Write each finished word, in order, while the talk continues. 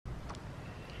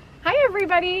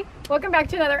everybody, welcome back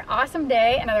to another awesome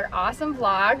day, another awesome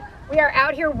vlog. We are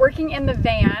out here working in the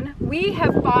van. We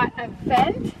have bought a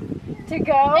vent to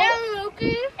go. And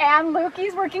Lukey. And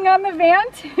Lukey's working on the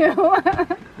van too.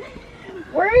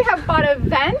 We have bought a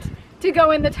vent to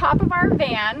go in the top of our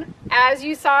van. As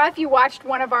you saw if you watched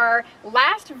one of our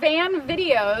last van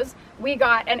videos, we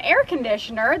got an air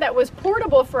conditioner that was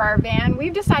portable for our van.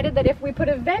 We've decided that if we put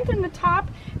a vent in the top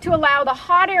to allow the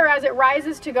hot air as it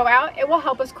rises to go out, it will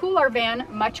help us cool our van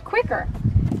much quicker.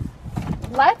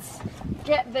 Let's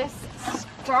get this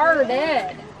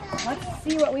started. Let's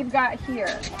see what we've got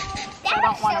here. I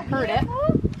don't want to hurt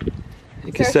it.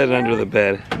 You can set it under the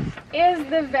bed. Is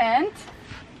the vent.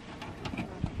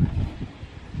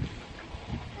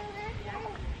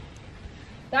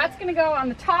 That's gonna go on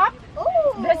the top.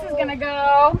 Ooh. This is gonna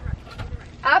go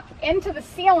up into the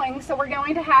ceiling, so we're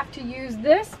going to have to use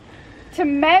this to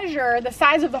measure the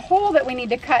size of the hole that we need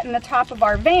to cut in the top of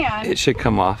our van. It should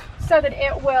come off. So that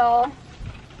it will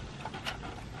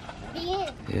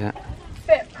Yeah.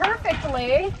 fit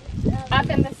perfectly up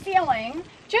in the ceiling,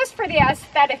 just for the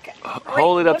aesthetic.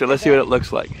 Hold it up there, let's see what it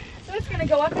looks like. So it's gonna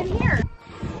go up in here.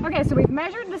 Okay, so we've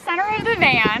measured the center of the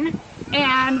van,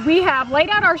 and we have laid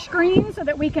out our screen so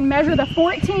that we can measure the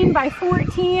 14 by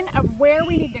 14 of where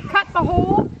we need to cut the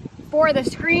hole for the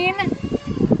screen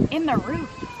in the roof.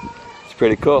 It's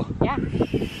pretty cool. Yeah.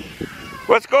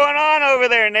 What's going on over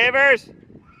there, neighbors?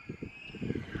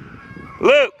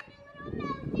 Luke!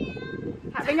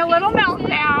 Having a little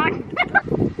meltdown.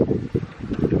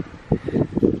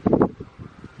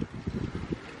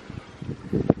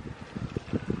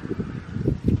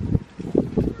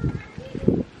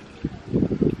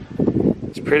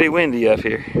 It's pretty windy up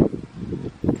here.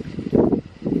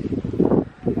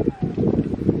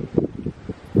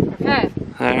 Okay.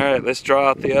 Alright, let's draw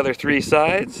out the other three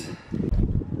sides.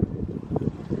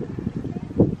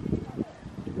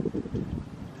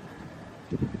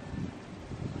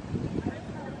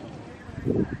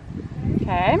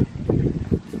 Okay.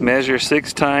 Measure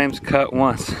 6 times, cut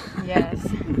once. Yes.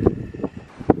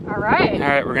 All right.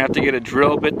 Alright, we're gonna have to get a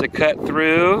drill bit to cut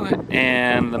through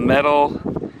and the metal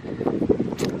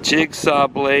jigsaw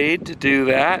blade to do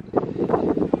that.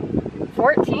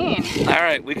 14.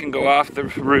 Alright, we can go off the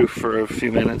roof for a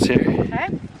few minutes here. Okay.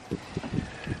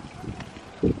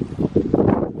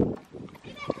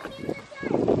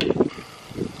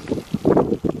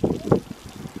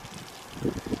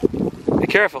 Be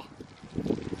careful.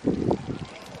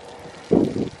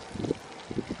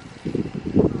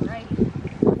 Alright.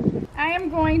 I am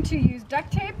going to use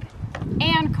duct tape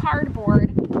and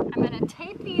cardboard. I'm going to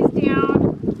tape these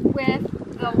down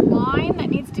with the line that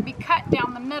needs to be cut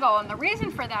down the middle, and the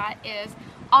reason for that is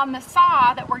on the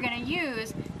saw that we're going to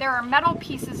use, there are metal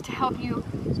pieces to help you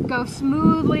go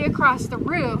smoothly across the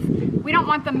roof. We don't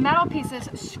want the metal pieces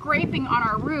scraping on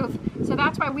our roof, so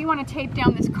that's why we want to tape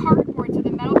down this cardboard so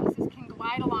the metal pieces can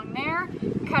glide along there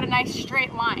and cut a nice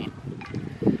straight line.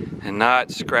 And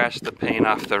not scratch the paint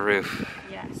off the roof.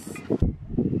 Yes.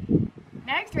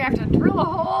 Next, we have to drill a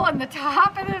hole in the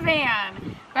top of the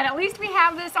van. But at least we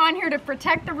have this on here to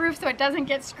protect the roof so it doesn't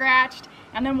get scratched,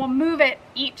 and then we'll move it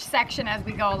each section as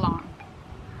we go along.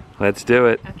 Let's do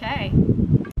it. Okay.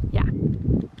 Yeah.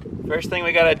 First thing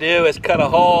we gotta do is cut a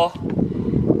hole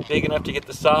big enough to get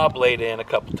the saw blade in a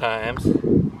couple times.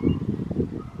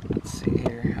 Let's see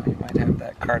here, I might have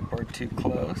that cardboard too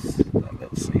close, but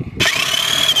let's see.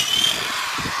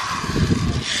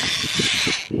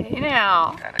 Hey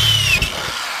now. Got it.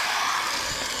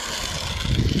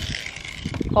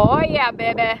 Oh yeah,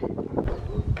 baby.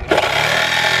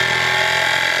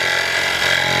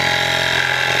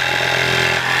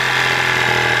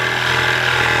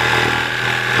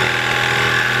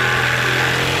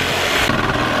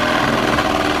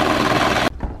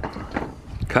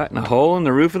 Cutting a hole in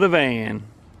the roof of the van.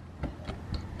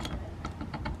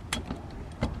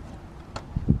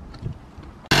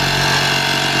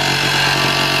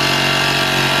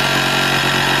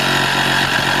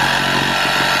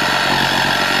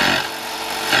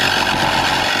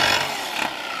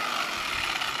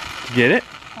 Get it?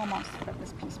 Almost. Let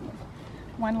this piece move.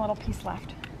 One little piece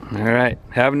left. All right,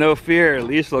 have no fear. At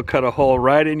least they'll cut a hole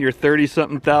right in your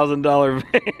 $30-something thousand van.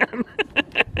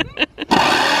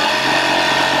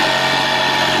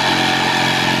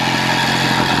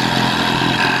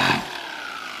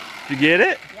 Did you get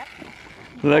it? Yep.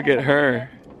 Look at her.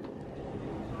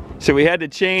 So we had to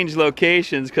change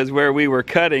locations because where we were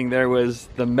cutting there was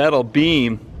the metal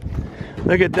beam.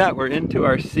 Look at that, we're into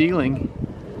our ceiling.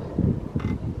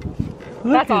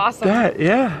 Look That's awesome. That.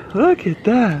 Yeah, look at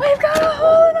that. We've got a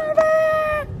hole in our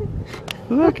van!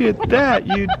 Look at that,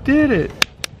 you did it.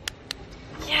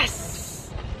 Yes!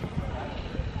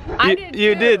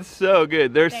 You did so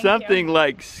good. There's Thank something you.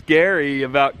 like scary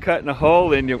about cutting a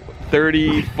hole in your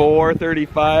 34,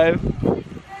 35.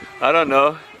 I don't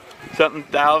know. Something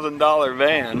 $1,000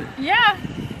 van. Yeah,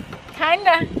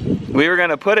 kinda. We were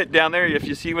gonna put it down there if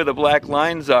you see where the black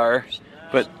lines are,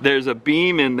 but there's a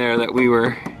beam in there that we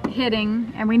were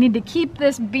hitting, and we need to keep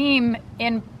this beam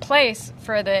in place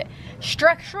for the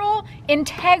structural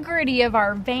integrity of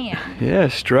our van. Yeah,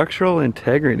 structural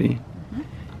integrity.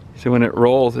 So when it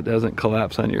rolls, it doesn't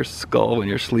collapse on your skull when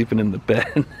you're sleeping in the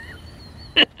bed.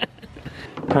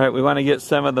 All right, we want to get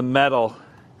some of the metal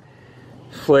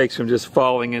flakes from just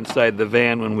falling inside the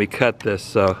van when we cut this,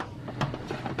 so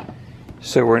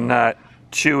we're not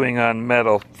chewing on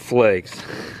metal flakes.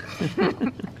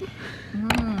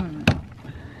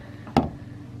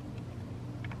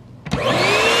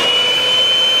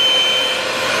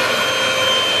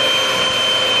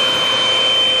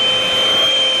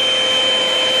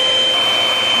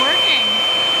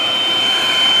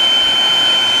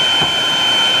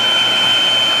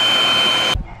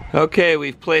 Okay,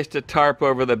 we've placed a tarp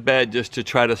over the bed just to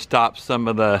try to stop some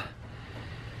of the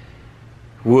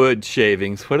wood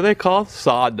shavings. What are they called?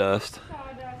 Sawdust.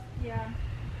 Sawdust, yeah.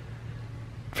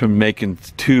 From making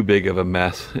too big of a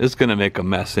mess. It's gonna make a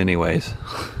mess anyways.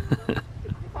 It's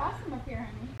awesome up here,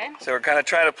 honey. So we're gonna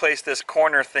try to place this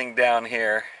corner thing down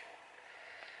here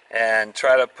and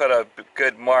try to put a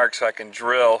good mark so I can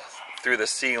drill through the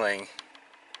ceiling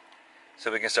so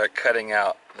we can start cutting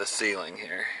out the ceiling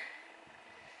here.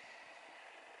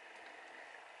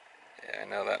 Yeah, I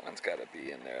know that one's got to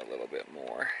be in there a little bit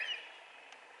more.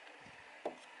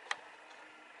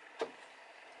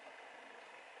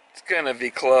 It's gonna be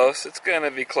close. It's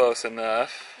gonna be close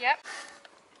enough. Yep.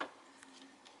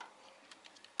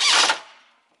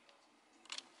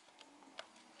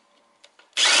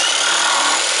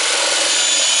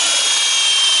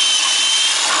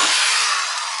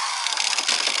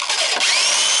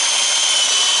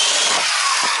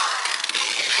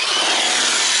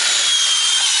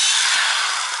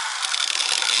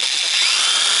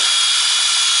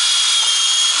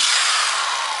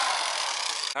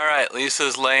 Alright,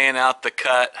 Lisa's laying out the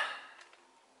cut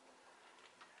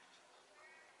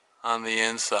on the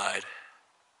inside.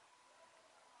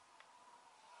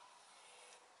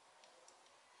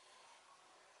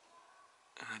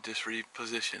 And just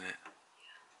reposition it.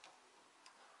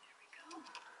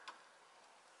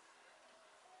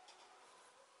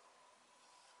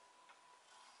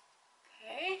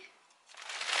 Okay.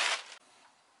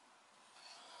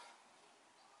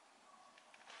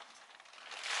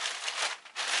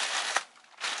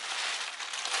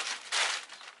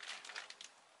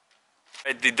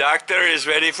 The doctor is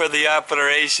ready for the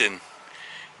operation.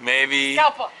 Maybe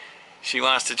Scalpel. she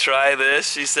wants to try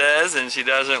this, she says, and she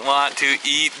doesn't want to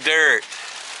eat dirt.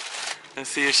 Let's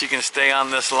see if she can stay on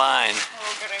this line.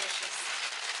 Oh, gracious.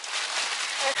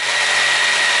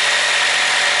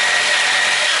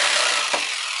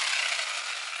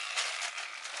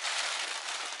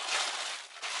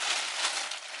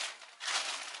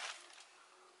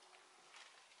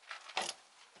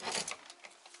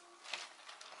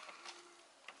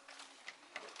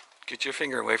 Get your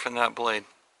finger away from that blade.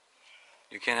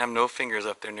 You can't have no fingers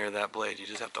up there near that blade. You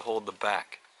just have to hold the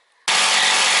back.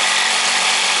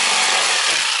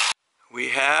 We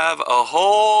have a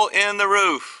hole in the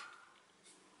roof.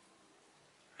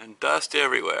 And dust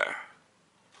everywhere.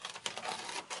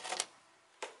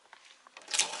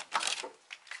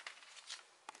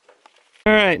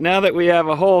 Alright, now that we have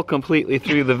a hole completely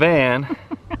through the van,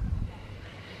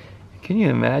 can you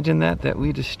imagine that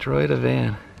we destroyed a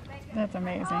van? That's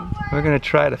amazing. We're going to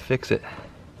try to fix it.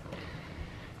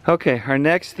 Okay, our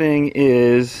next thing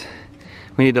is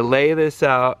we need to lay this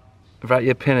out, write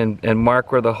you a pin and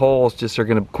mark where the holes just are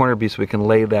going to corner be so we can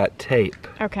lay that tape.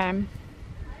 Okay.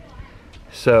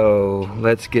 So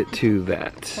let's get to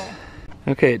that.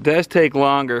 Okay, it does take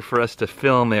longer for us to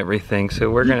film everything,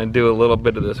 so we're going to do a little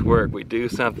bit of this work. We do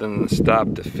something and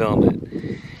stop to film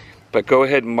it. But go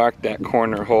ahead and mark that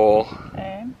corner hole.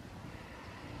 Okay.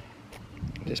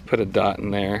 Just put a dot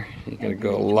in there. You're going to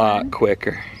go a lot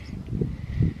quicker.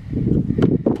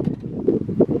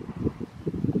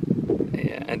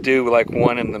 Yeah, and do like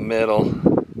one in the middle.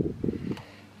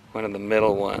 One of the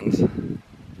middle ones.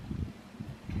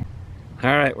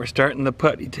 Alright, we're starting the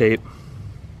putty tape.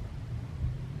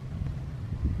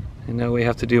 I know we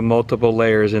have to do multiple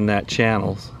layers in that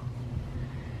channels.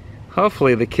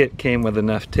 Hopefully the kit came with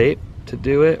enough tape to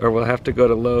do it, or we'll have to go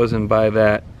to Lowe's and buy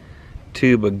that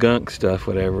tube of gunk stuff,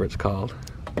 whatever it's called.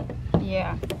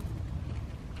 Yeah.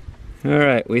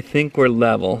 Alright, we think we're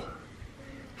level.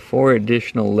 4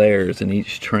 additional layers in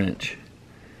each trench.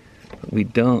 We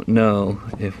don't know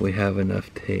if we have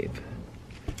enough tape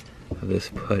of this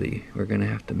putty. We're gonna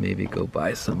have to maybe go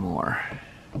buy some more.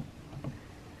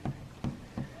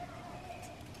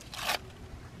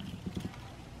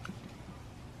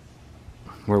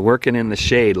 We're working in the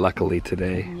shade, luckily,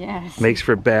 today. Yes. Makes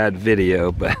for bad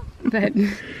video, but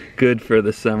good for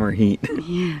the summer heat.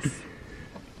 Yes.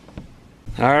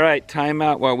 All right, time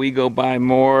out while we go buy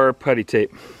more putty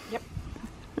tape. Yep.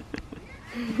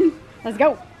 Let's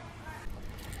go.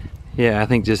 Yeah, I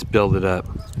think just build it up.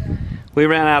 We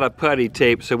ran out of putty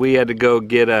tape, so we had to go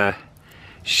get a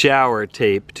shower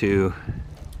tape to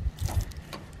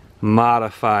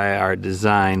modify our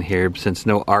design here, since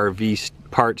no RV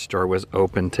part store was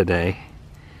open today.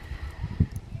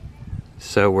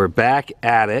 So we're back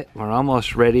at it. We're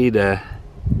almost ready to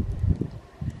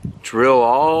drill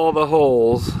all the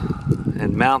holes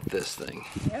and mount this thing.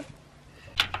 Yep.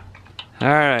 All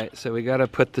right, so we got to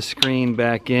put the screen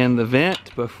back in the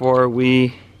vent before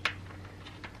we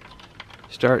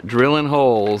start drilling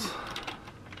holes.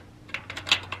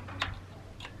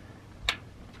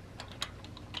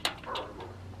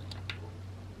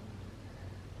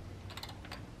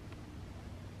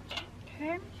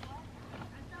 Okay.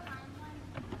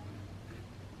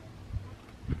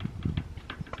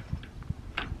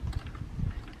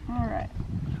 All right.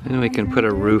 And we can put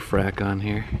a roof rack on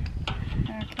here.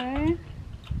 Okay.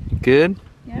 Good?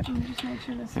 Yep, let me just make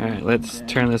sure this. All right, let's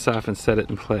turn this off and set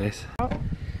it in place. All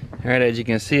right, as you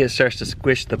can see, it starts to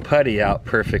squish the putty out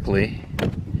perfectly.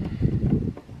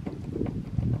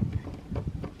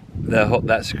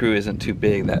 That screw isn't too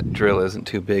big, that drill isn't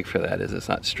too big for that, is it? It's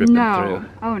not stripping through.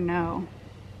 Oh no.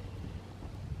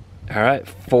 All right,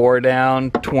 4 down,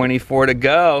 24 to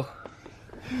go.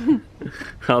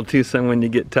 I'll do some when you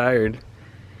get tired.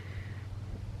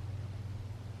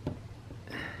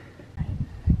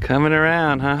 Coming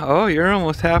around, huh? Oh, you're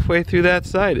almost halfway through that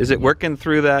side. Is it working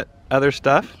through that other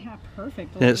stuff? Yeah,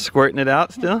 perfect. And it's squirting it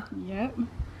out still? Yep.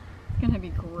 It's gonna be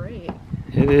great.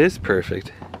 It is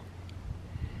perfect.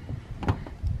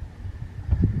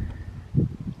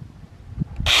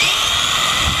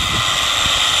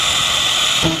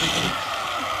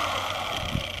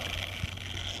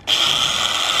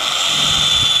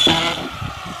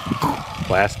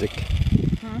 Plastic.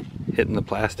 Huh? Hitting the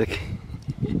plastic.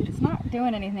 It's not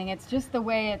doing anything. It's just the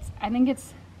way it's. I think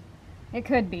it's. It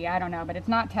could be. I don't know, but it's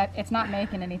not. It's not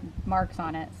making any marks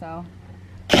on it. So.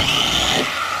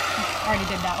 I already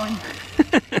did that one.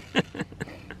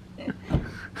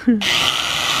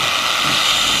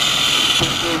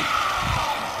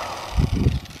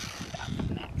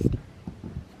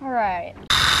 All right.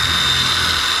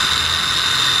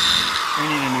 We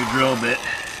need a new drill bit.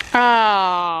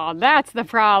 Oh, that's the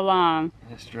problem.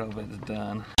 This drill bit's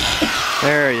done.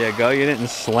 There you go. You didn't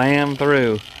slam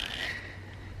through.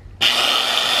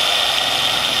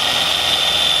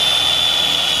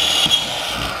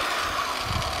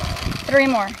 Three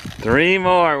more. 3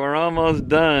 more. We're almost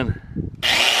done.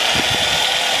 We're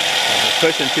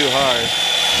pushing too hard.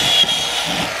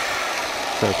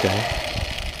 It's okay.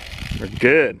 We're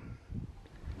good.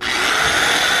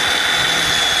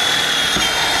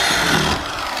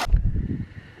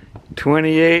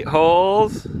 "28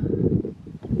 holes.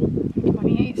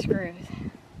 28 screws.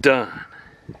 Done.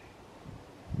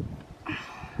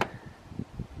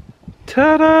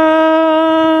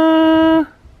 Ta-da!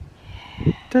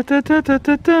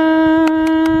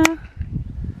 Da-da-da-da-da-da!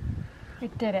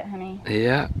 It did it, honey.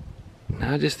 Yeah.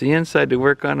 Now just the inside to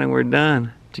work on and we're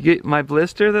done. Did you get my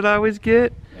blister that I always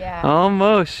get? Yeah.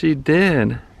 Almost, she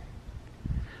did.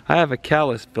 I have a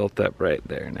callus built up right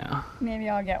there now. Maybe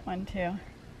I'll get one too.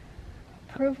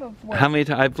 Proof of what? How many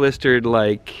times I blistered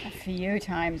like A few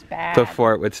times bad.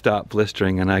 before it would stop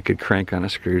blistering and I could crank on a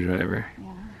screwdriver.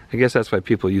 Yeah. I guess that's why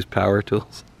people use power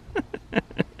tools. Yep.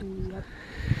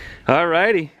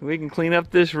 Alrighty, we can clean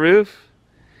up this roof.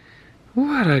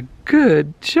 What a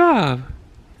good job.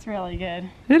 It's really good.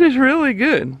 It is really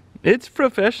good. It's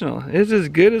professional. It's as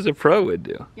good as a pro would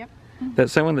do. Yep.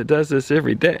 That's someone that does this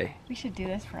every day. We should do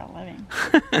this for a living.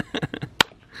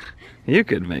 You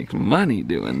could make money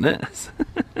doing this.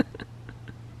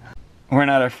 We're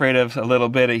not afraid of a little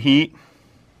bit of heat.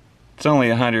 It's only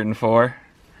 104.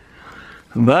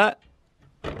 But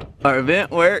our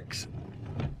vent works.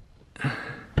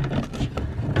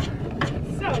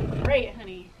 So great,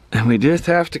 honey. And we just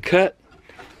have to cut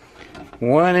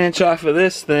 1 inch off of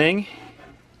this thing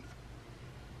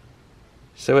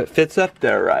so it fits up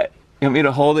there right. You want me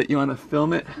to hold it? You want to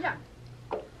film it? Yeah.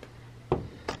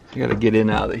 You gotta get in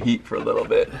and out of the heat for a little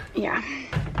bit. Yeah.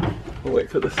 We'll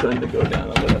wait for the sun to go down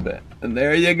a little bit. And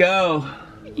there you go.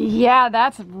 Yeah,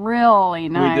 that's really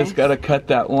nice. We just got to cut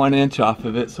that 1 inch off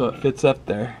of it so it fits up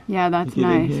there. Yeah, that's Get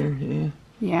nice. in here,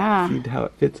 yeah. See how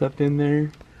it fits up in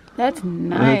there? That's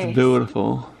nice. That's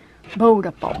beautiful.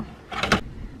 Beautiful.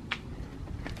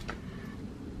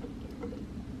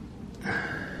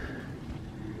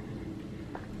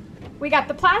 We got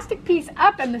the plastic piece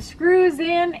up and the screws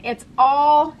in. It's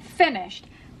all finished.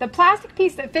 The plastic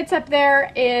piece that fits up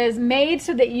there is made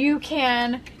so that you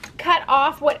can cut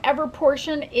off whatever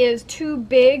portion is too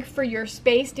big for your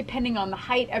space depending on the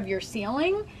height of your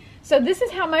ceiling. So this is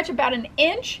how much, about 1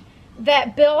 inch,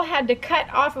 that Bill had to cut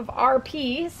off of our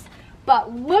piece.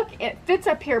 But look, it fits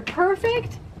up here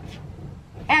perfect.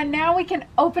 And now we can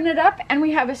open it up and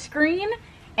we have a screen.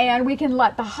 And we can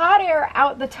let the hot air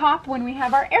out the top when we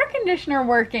have our air conditioner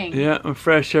working. Yeah, and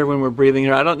fresh air when we're breathing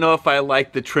here. I don't know if I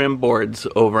like the trim boards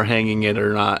overhanging it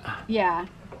or not. Yeah.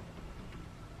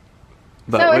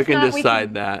 But so we can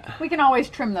decide that. We can always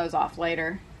trim those off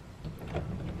later.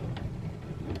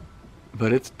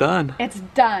 But it's done. It's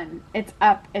done. It's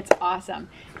up. It's awesome.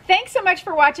 Thanks so much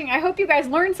for watching. I hope you guys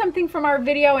learned something from our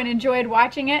video and enjoyed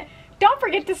watching it. Don't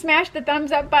forget to smash the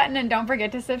thumbs up button and don't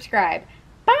forget to subscribe.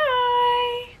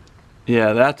 Bye!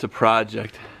 Yeah, that's a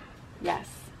project. Yes.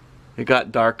 It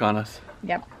got dark on us.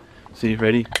 Yep. See,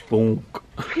 ready? Boom.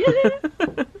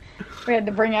 We had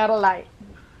to bring out a light.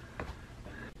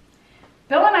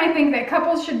 Bill and I think that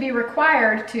couples should be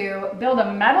required to build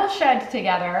a metal shed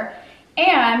together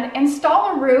and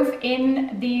install a roof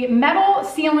in the metal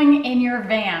ceiling in your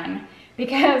van,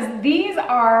 because these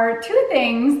are two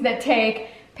things that take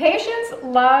patience,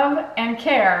 love, and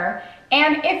care.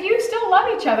 And if you still love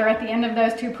each other at the end of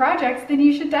those two projects, then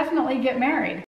you should definitely get married.